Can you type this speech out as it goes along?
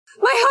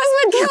My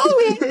husband killed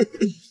me!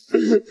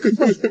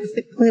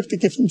 We have to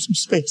give him some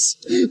space.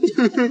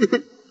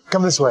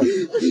 Come this way.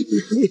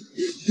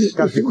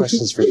 Got a few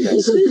questions for you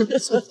guys.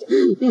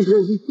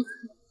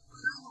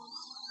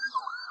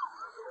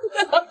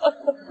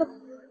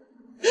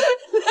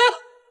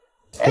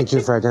 Thank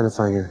you for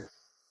identifying her.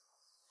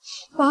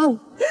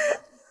 Mom,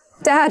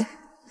 Dad,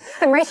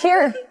 I'm right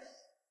here.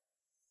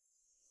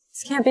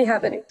 This can't be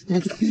happening.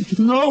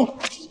 No!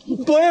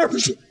 Blair!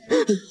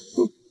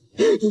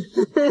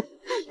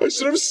 I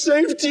should have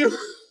saved you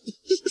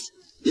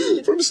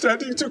from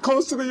standing too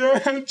close to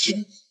the edge.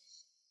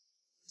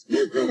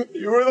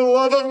 You were the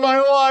love of my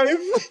life.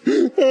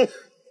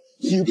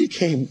 You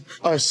became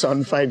our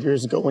son 5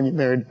 years ago when you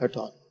married our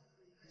daughter.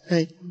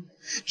 Hey,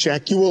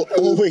 Jack, you will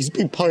always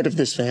be part of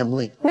this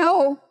family.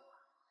 No.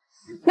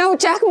 No,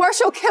 Jack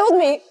Marshall killed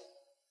me.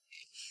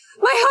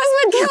 My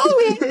husband killed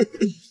me.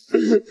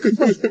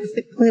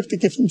 We have to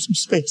give him some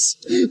space.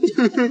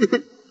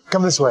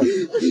 Come this way.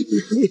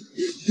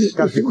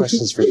 Got a few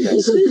questions for you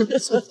guys.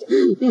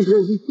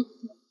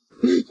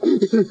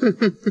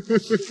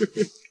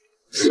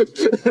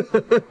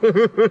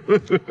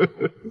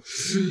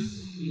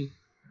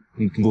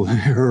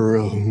 Blair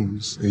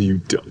Rose, you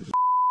dumb.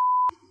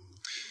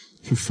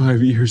 For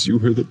 5 years, you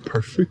were the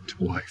perfect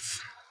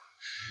wife.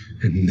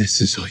 And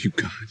this is all you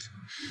got.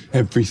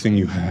 Everything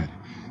you had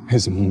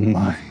is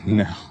mine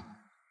now.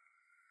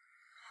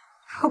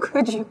 How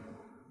could you?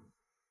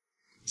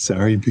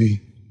 Sorry,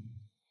 B.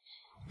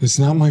 It's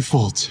not my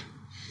fault.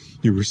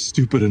 You were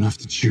stupid enough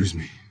to choose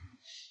me.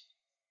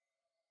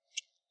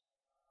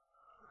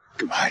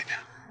 Goodbye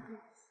now.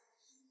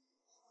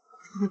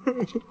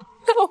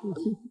 No.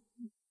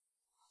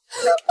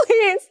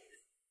 Please.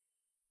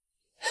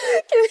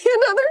 Give me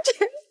another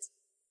chance.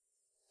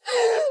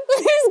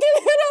 Please give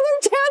me another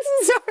chance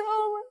and start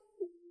over.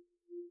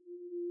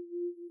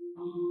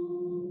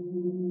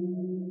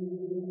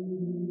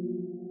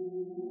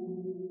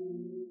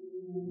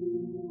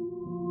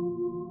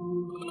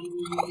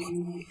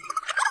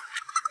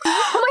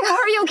 Oh my God,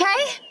 are you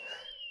okay?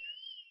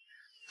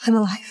 I'm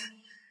alive.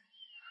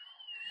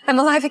 I'm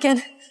alive again.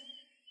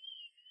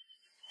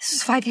 This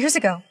was 5 years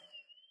ago.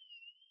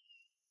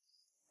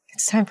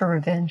 It's time for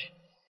revenge.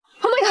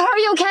 Oh my God, are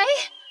you okay?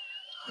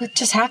 What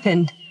just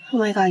happened? Oh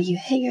my God, you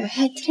hit your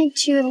head,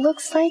 didn't you? It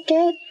looks like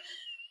it.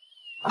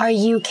 Are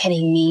you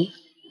kidding me?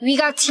 We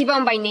got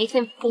T-boned by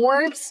Nathan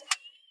Forbes?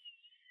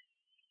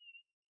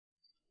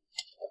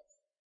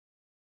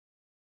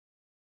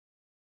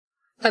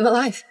 I'm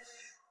alive.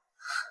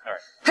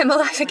 I'm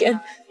alive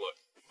again.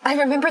 I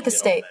remember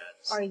this day.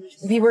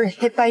 We were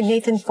hit by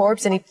Nathan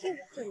Forbes and he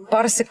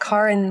bought us a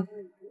car and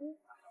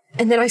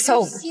then I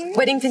saw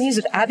wedding venues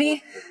with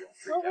Abby.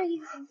 What were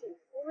you thinking?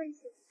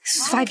 This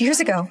was 5 years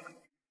ago.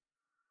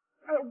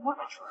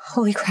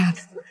 Holy crap.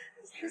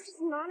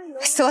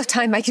 I still have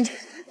time. I can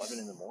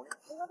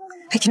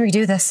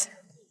redo this.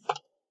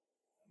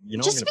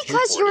 Just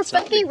because you're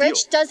filthy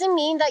rich doesn't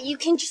mean that you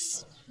can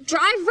just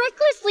drive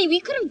recklessly. We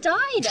could have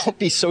died. Don't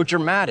be so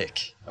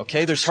dramatic,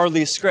 okay? There's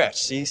hardly a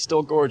scratch. See,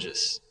 still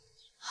gorgeous.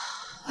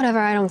 Whatever,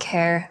 I don't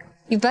care.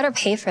 You better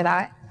pay for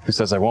that. Who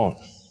says I won't?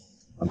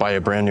 I'll buy you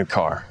a brand new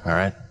car, all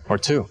right? Or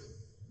two.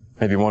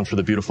 Maybe one for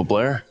the beautiful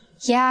Blair.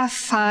 Yeah,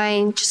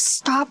 fine. Just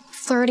stop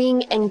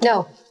flirting and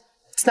No,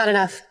 it's not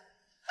enough.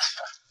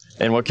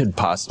 And what could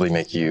possibly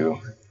make you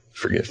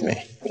forgive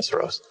me, Miss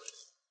Rose?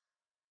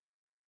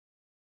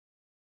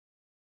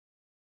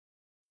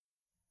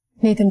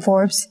 Nathan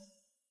Forbes,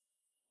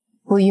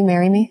 will you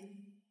marry me?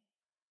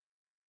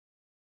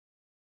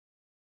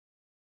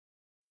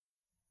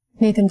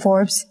 Nathan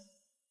Forbes,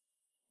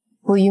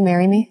 will you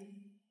marry me?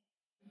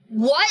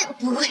 What?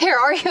 Blair,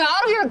 are you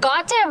out of your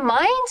goddamn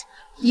mind?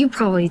 You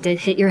probably did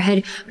hit your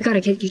head. We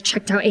gotta get you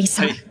checked out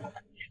ASAP. Hey,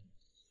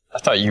 I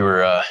thought you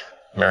were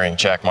marrying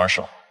Jack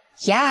Marshall.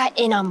 Yeah,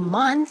 in a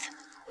month.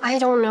 I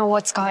don't know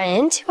what's gotten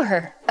into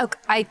her. Oh,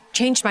 I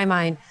changed my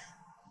mind.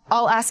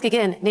 I'll ask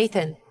again.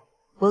 Nathan,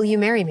 will you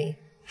marry me?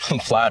 I'm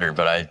flattered,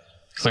 but I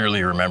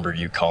clearly remember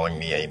you calling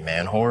me a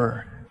man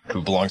whore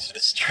who belongs to the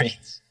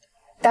streets.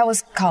 That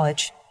was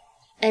college.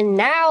 And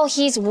now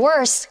he's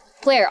worse.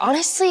 Blair,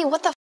 honestly,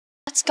 what the f?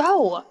 Let's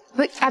go.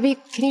 Wait, Abby,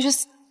 can you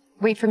just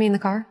wait for me in the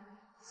car?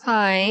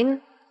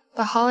 Fine.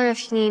 But holler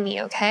if you need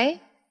me,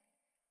 okay?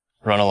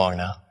 Run along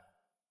now.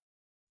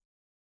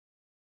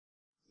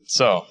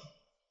 So,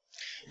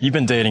 you've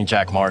been dating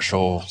Jack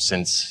Marshall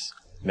since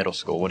middle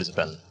school. What has it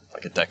been?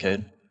 Like a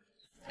decade?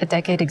 A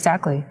decade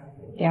exactly.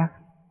 Yeah.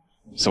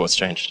 So what's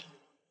changed?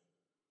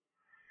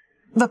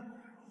 Look,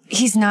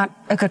 he's not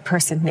a good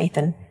person,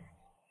 Nathan.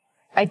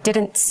 I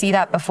didn't see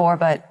that before,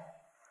 but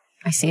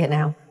I see it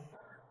now.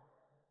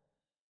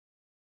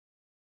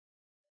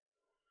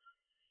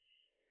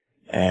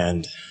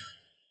 And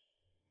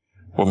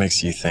what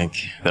makes you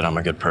think that I'm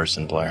a good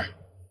person, Blair?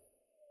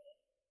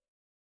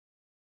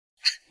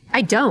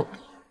 I don't.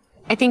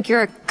 I think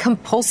you're a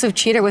compulsive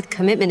cheater with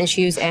commitment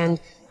issues and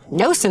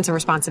no sense of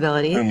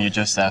responsibility. Whom you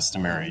just asked to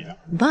marry you.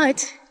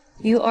 But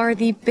you are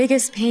the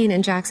biggest pain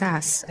in Jack's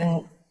ass.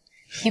 And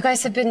you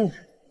guys have been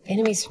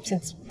enemies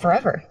since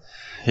forever.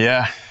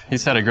 Yeah,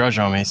 he's had a grudge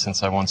on me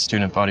since I won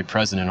student body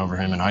president over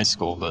him in high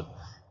school, but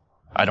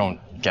I don't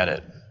get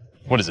it.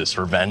 What is this,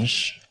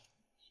 revenge?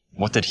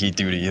 What did he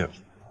do to you?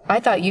 I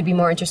thought you'd be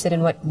more interested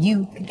in what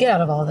you could get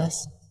out of all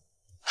this.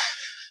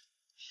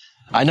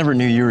 I never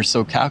knew you were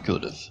so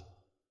calculative.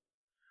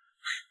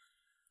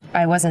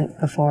 I wasn't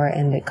before,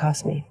 and it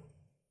cost me.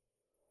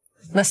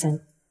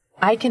 Listen,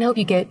 I can help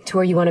you get to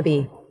where you want to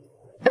be.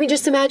 I mean,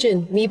 just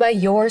imagine me by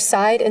your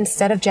side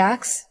instead of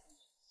Jack's.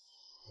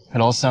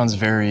 It all sounds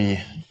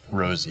very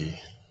rosy,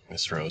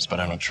 Miss Rose, but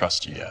I don't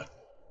trust you yet.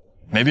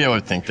 Maybe I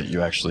would think that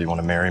you actually want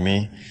to marry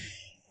me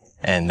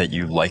and that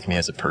you like me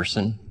as a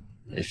person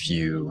if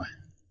you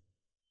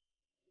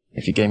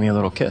gave me a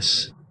little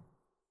kiss.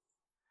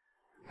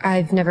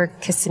 I've never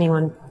kissed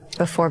anyone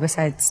before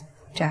besides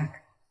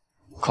Jack.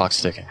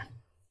 Clock's ticking.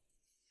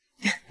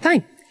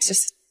 Fine. It's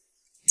just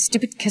a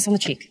stupid kiss on the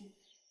cheek.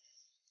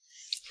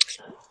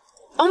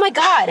 Oh my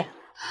God!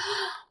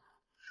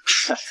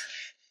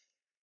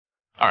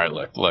 All right,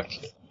 look.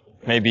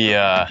 Maybe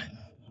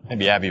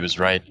Abby was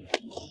right.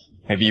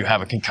 Maybe you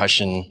have a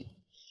concussion.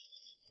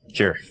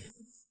 Here.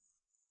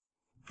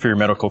 For your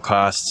medical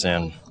costs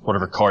and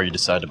whatever car you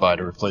decide to buy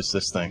to replace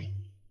this thing.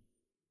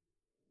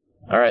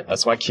 All right,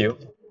 that's my cue.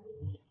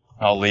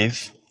 I'll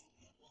leave.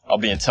 I'll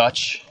be in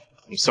touch.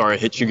 I'm sorry I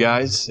hit you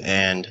guys,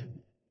 and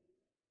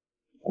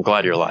I'm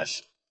glad you're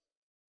alive.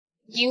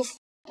 You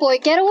boy,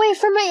 get away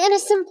from my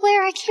innocent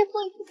Blair. I can't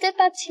believe he did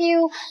that to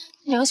you.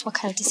 Who knows what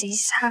kind of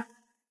disease you have?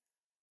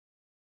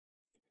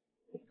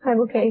 I'm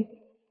okay.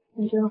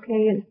 And you're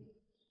okay, and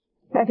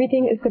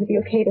everything is going to be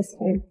okay this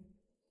time.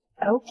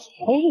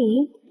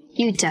 Okay.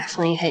 You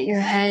definitely hit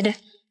your head.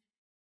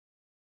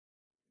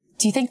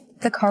 Do you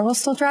think the car will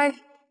still drive?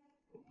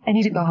 I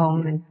need to go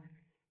home and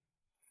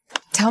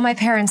tell my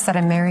parents that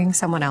I'm marrying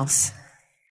someone else.